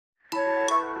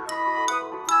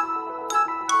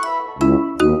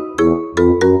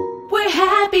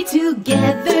free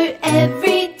together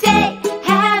every day,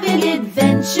 having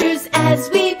adventures as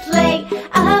we play.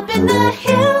 Up in the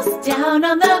hills, down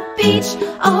on the beach,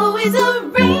 always a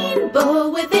rainbow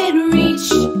within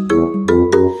reach.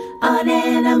 On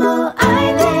Animal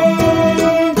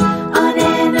Island, on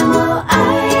Animal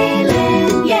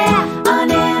Island, yeah.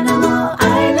 On Animal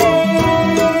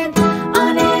Island,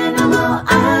 on Animal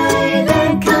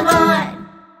Island, come on.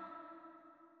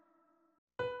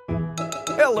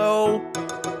 Hello.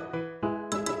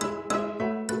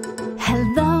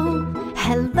 Hello,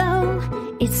 hello,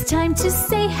 it's time to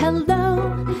say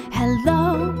hello.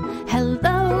 Hello,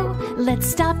 hello, let's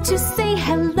stop to say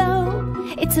hello.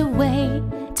 It's a way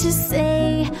to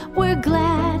say we're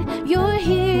glad you're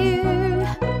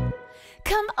here.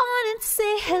 Come on and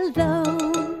say hello.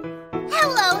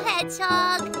 Hello,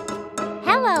 Hedgehog.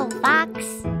 Hello, Fox.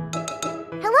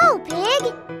 Hello,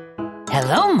 Pig.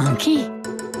 Hello, Monkey.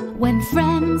 When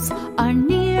friends are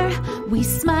near, we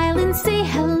smile and say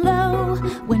hello.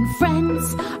 When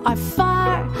friends are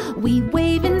far, we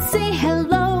wave and say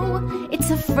hello.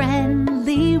 It's a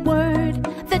friendly word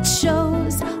that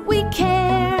shows we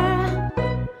care.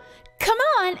 Come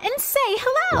on and say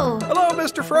hello. Hello,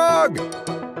 Mr. Frog.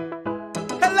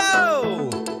 Hello.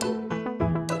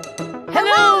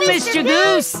 Hello, Mr.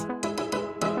 Goose.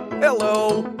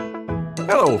 Hello.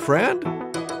 Hello, friend.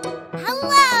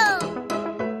 Hello.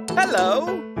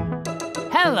 Hello.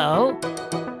 Hello.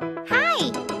 Hi,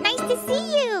 nice to see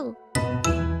you.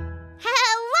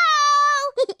 Hello.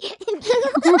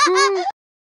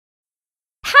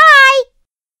 Hi.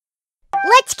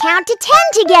 Let's count to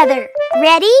 10 together.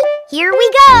 Ready? Here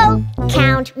we go.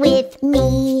 Count with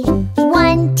me.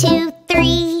 1, 2,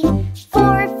 3,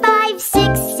 4, 5,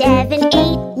 6, 7,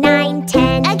 8, 9,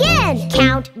 10. Again.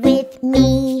 Count with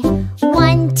me.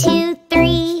 1, 2,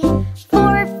 3,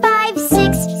 4, 5,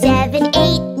 6, 7,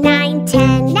 8, 9,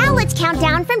 10. Now let's count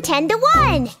down from 10 to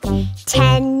 1.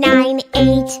 10, 9,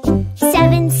 8,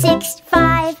 7, 6,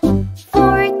 5,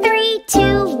 4, 3,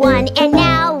 2, 1. And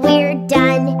now we're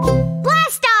done.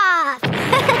 Blast off!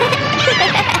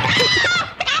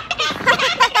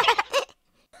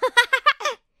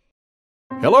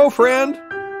 Hello, friend.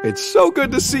 It's so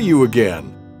good to see you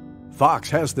again. Fox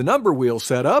has the number wheel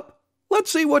set up.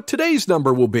 Let's see what today's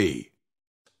number will be.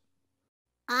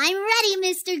 I'm ready,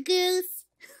 Mr. Goose.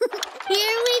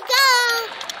 Here we go.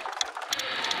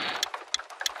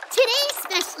 Today's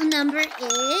special number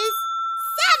is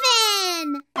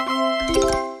 7.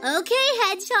 Okay,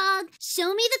 Hedgehog,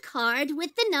 show me the card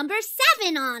with the number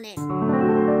 7 on it.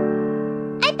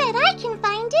 I bet I can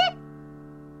find it.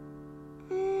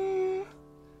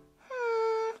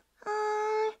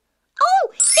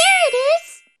 Oh, there it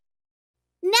is.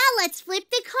 Now let's flip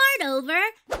the card over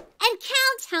and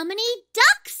count how many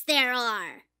ducks there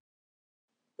are.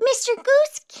 Mr.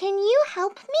 Goose, can you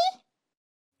help me?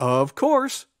 Of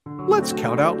course. Let's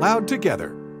count out loud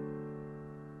together.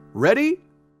 Ready?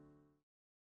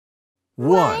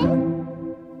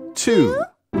 1, 2,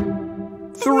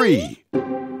 3,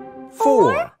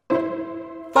 4,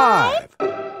 5,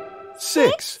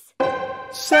 6,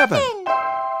 7.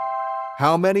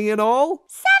 How many in all?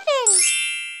 7.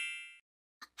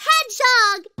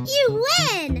 Hedgehog, you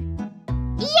win!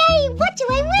 Yay, what do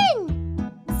I win?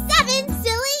 7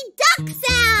 silly duck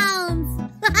sounds!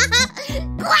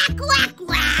 Quack, quack,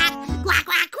 quack! Quack,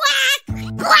 quack, quack!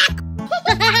 Quack!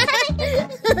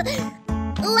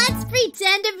 Let's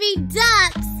pretend to be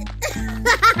ducks!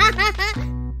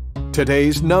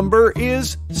 Today's number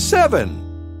is 7.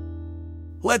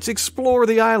 Let's explore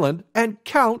the island and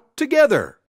count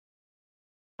together.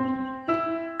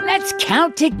 Let's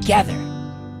count together.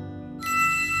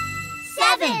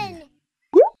 7.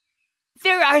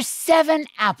 There are 7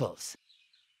 apples.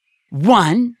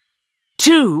 1,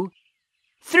 2,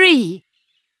 3,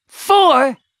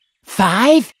 4,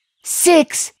 5,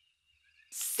 6,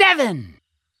 7.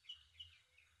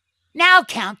 Now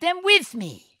count them with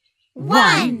me.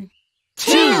 1,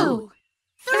 2,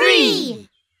 3,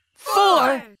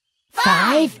 4,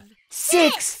 5,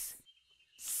 6,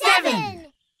 7.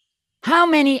 How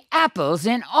many apples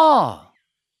in all?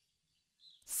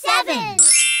 7.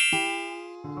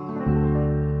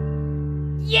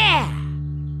 Yeah!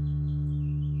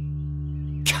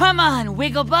 Come on,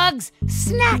 Wigglebugs,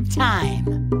 snack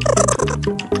time!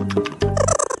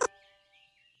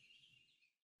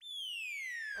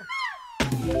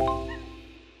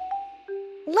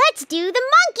 Let's do the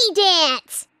monkey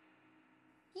dance!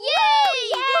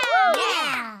 Yay!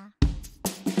 Yeah!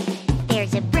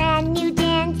 There's a brand new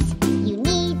dance you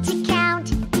need to count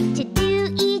to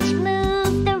do each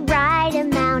move the right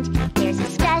amount. There's a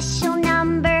special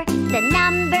number, the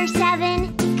number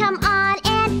 7. Come on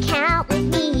and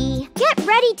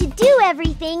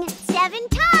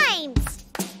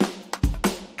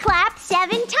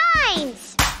 7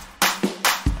 times.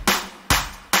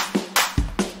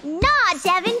 Nod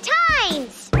 7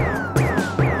 times.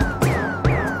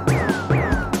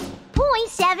 Point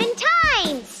 7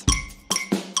 times.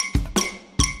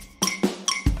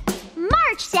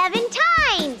 March 7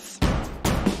 times.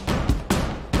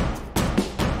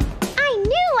 I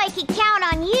knew I could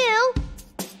count on you.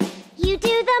 You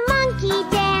do the monkey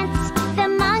dance, the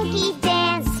monkey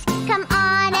dance. Come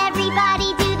on,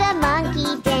 everybody, do the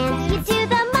monkey dance. You do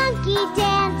the monkey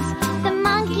dance, the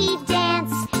monkey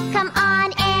dance. Come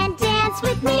on and dance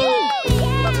with me.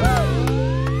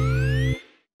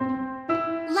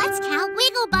 Let's count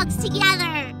wiggle bugs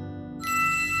together.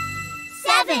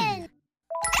 7.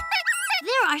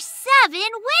 There are 7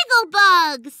 wiggle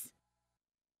bugs.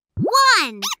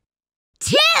 1,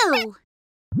 2,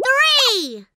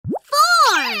 3,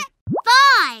 4,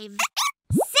 5,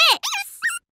 6,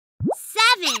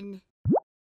 7.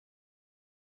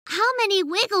 How many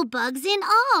wiggle bugs in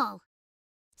all?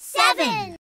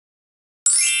 7.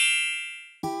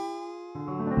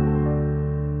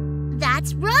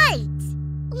 That's right.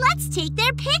 Let's take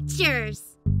their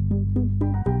pictures.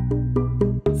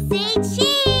 Say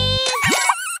cheese.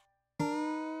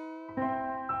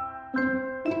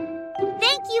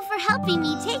 Thank you for helping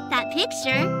me take that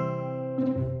picture.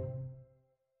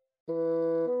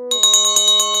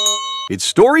 It's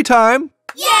story time.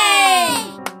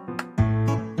 Yay!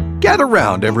 Gather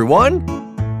round, everyone.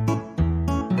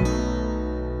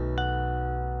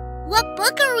 What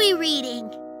book are we reading?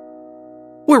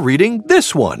 We're reading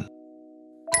this one.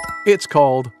 It's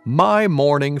called My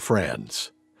Morning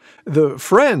Friends. The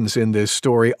friends in this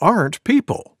story aren't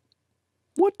people.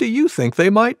 What do you think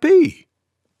they might be?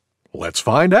 Let's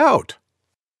find out.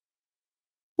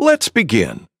 Let's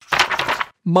begin.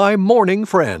 My Morning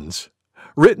Friends,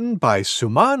 written by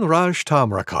Suman Raj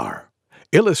Tamrakar,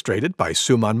 illustrated by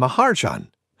Suman Maharjan,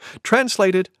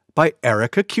 translated by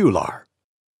Erica Kular.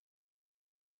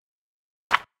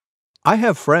 I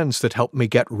have friends that help me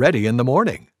get ready in the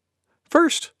morning.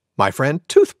 First, my friend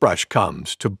Toothbrush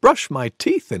comes to brush my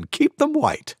teeth and keep them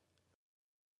white.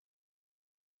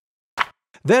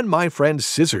 Then my friend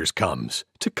Scissors comes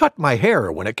to cut my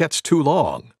hair when it gets too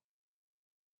long.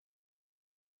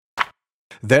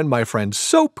 Then my friend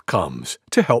Soap comes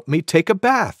to help me take a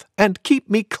bath and keep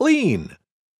me clean.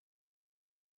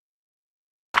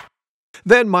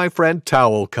 Then my friend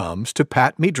Towel comes to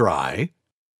pat me dry.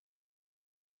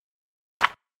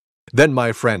 Then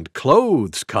my friend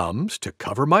Clothes comes to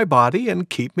cover my body and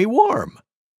keep me warm.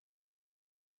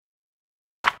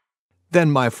 Then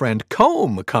my friend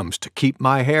Comb comes to keep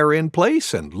my hair in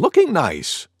place and looking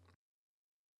nice.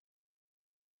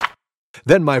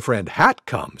 Then my friend Hat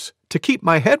comes to keep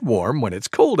my head warm when it's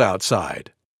cold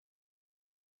outside.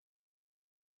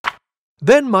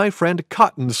 Then my friend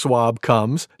Cotton Swab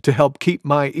comes to help keep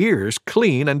my ears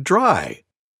clean and dry.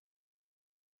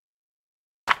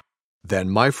 Then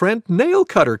my friend Nail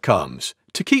Cutter comes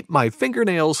to keep my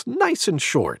fingernails nice and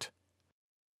short.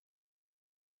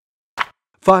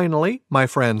 Finally, my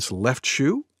friends Left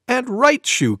Shoe and Right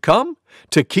Shoe come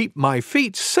to keep my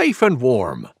feet safe and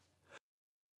warm.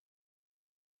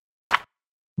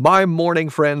 My morning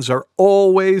friends are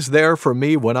always there for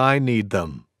me when I need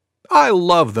them. I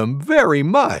love them very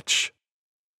much.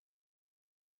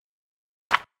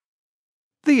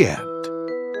 The end.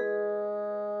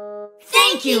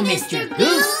 Thank you, Mr.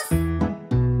 Goose.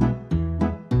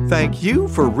 Thank you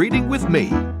for reading with me.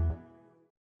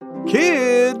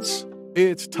 Kids,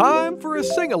 it's time for a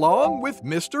sing-along with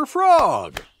Mr.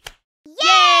 Frog.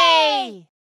 Yay!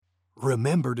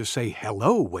 Remember to say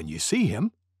hello when you see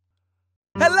him.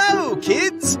 Hello,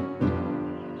 kids!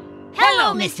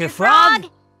 Hello, Mr. Frog.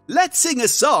 Let's sing a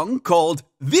song called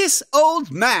This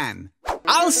Old Man.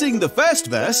 I'll sing the first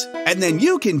verse, and then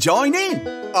you can join in.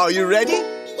 Are you ready?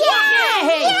 Yeah,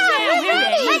 we're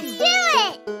ready. Let's do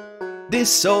it.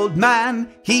 This old man,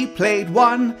 he played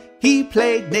one. He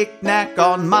played knick-knack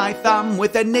on my thumb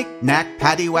with a knick-knack,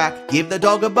 paddywhack, give the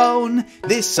dog a bone.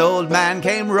 This old man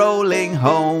came rolling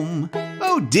home.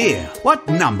 Oh dear, what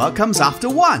number comes after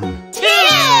 1?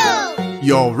 2!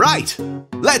 You're right.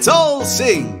 Let's all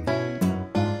sing.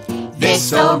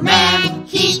 This old man,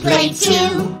 he played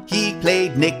 2. He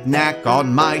played knick-knack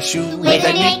on my shoe With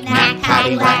a knick-knack,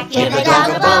 paddywhack, give the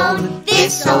dog a bone.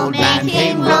 This old man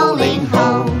came rolling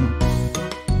home.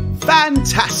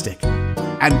 Fantastic!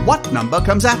 And what number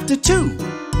comes after 2?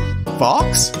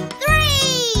 Fox?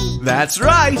 3! That's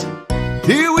right!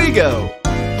 Here we go!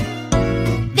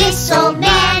 This old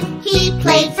man, he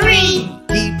played 3.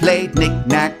 He played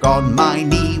knick-knack on my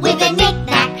knee With a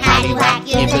knick-knack, paddywhack,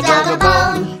 give the dog a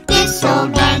bone. This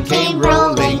old man came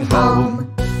rolling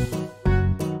home.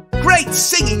 Great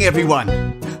singing, everyone!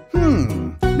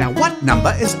 Now what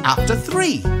number is after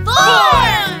 3? 4!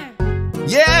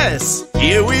 Yes!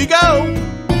 Here we go!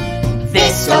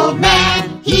 This old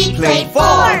man, he played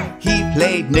 4. He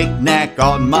played knick-knack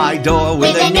on my door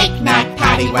With a knick-knack,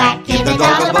 paddywhack, give the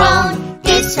dog a bone.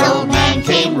 This old man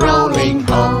came rolling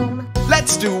home.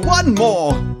 Let's do one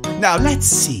more. Now let's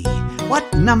see.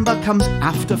 What number comes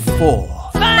after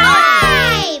 4? 5!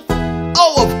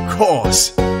 Oh, of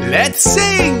course! Let's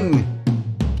sing!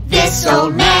 This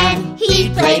old man, he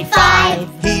played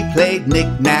 5. He played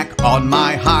knick-knack on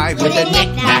my hive With a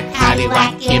knick-knack,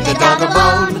 paddywhack, give the dog a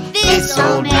bone. This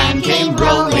old man came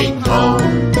rolling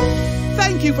home.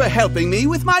 Thank you for helping me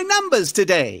with my numbers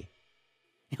today.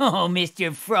 Oh,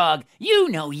 Mr. Frog, you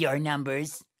know your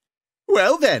numbers.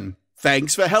 Well then,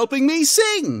 thanks for helping me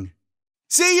sing.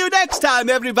 See you next time,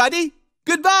 everybody.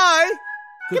 Goodbye.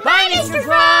 Goodbye, Mr.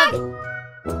 Frog.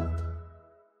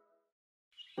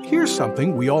 Here's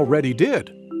something we already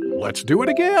did. Let's do it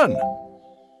again.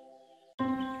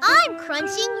 I'm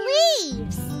crunching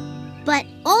leaves, but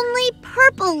only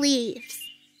purple leaves.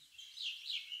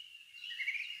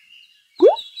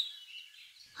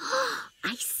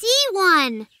 I see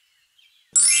one.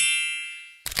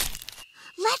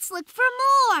 Let's look for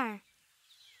more.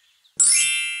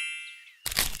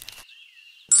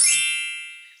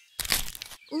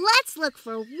 Let's look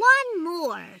for one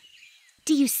more.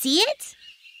 Do you see it?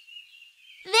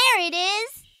 There it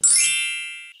is.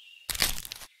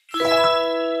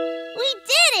 We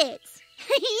did it!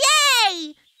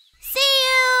 Yay! See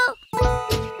you!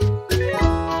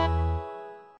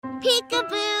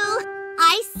 Peekaboo,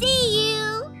 I see you.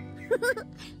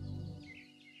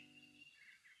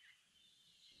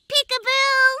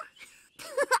 Peekaboo,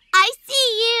 I see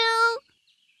you.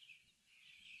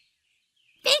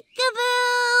 Peekaboo.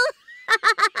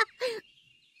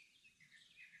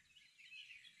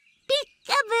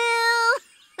 Peekaboo.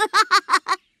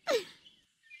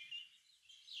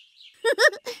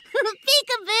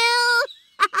 Peekaboo.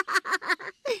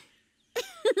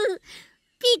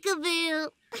 Peekaboo.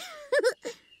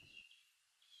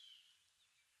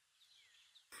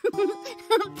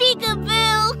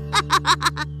 Peekaboo.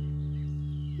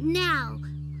 Now,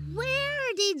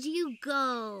 where did you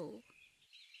go?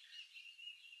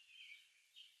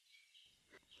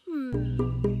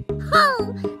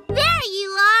 Oh, there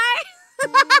you are.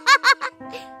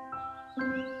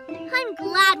 I'm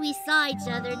glad we saw each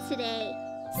other today.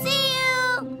 See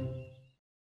you!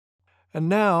 And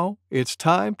now it's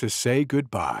time to say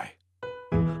goodbye.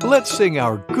 Let's sing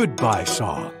our goodbye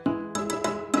song.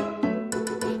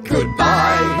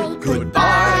 Goodbye,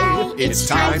 goodbye. It's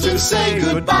time to say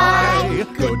goodbye.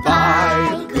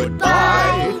 Goodbye,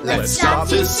 goodbye. Let's stop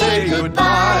to say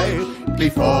goodbye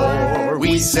before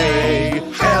we say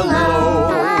hello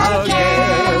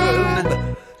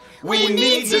again. We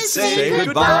need to say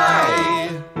goodbye.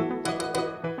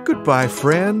 Goodbye,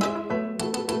 friend.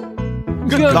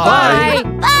 Goodbye.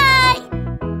 Bye!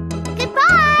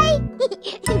 Goodbye!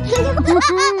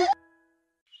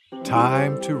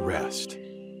 Time to rest.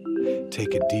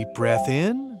 Take a deep breath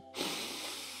in.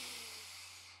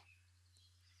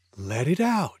 Let it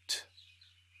out.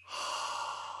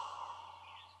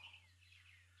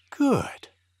 Good.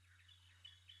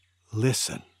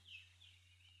 Listen.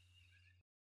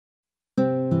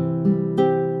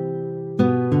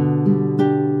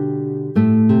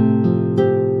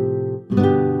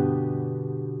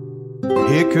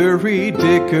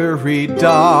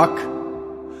 Hickory-dickory-dock,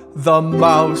 the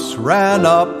mouse ran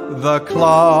up the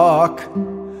clock.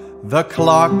 The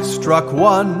clock struck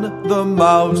 1, the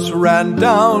mouse ran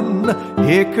down.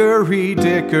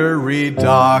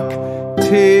 Hickory-dickory-dock,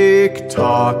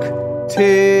 tick-tock,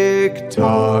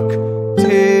 tick-tock,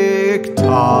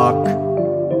 tick-tock.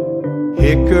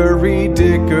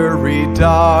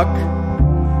 Hickory-dickory-dock,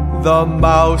 the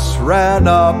mouse ran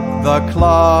up the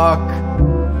clock.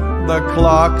 The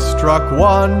clock struck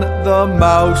 1, the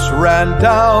mouse ran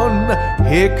down.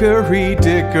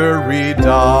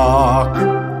 Hickory-dickory-dock.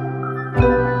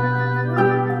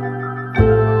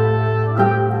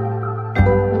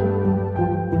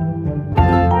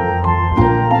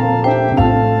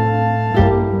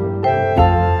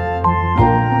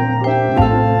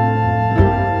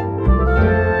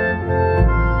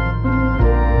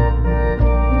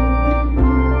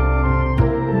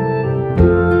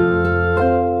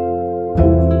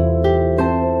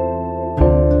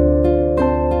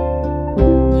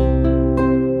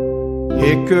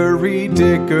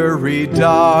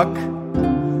 Hickory-dickory-dock,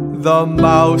 the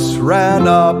mouse ran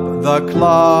up the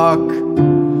clock.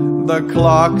 The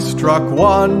clock struck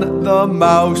 1, The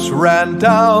mouse ran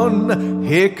down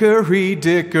hickory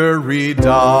dickory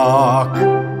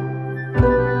dock.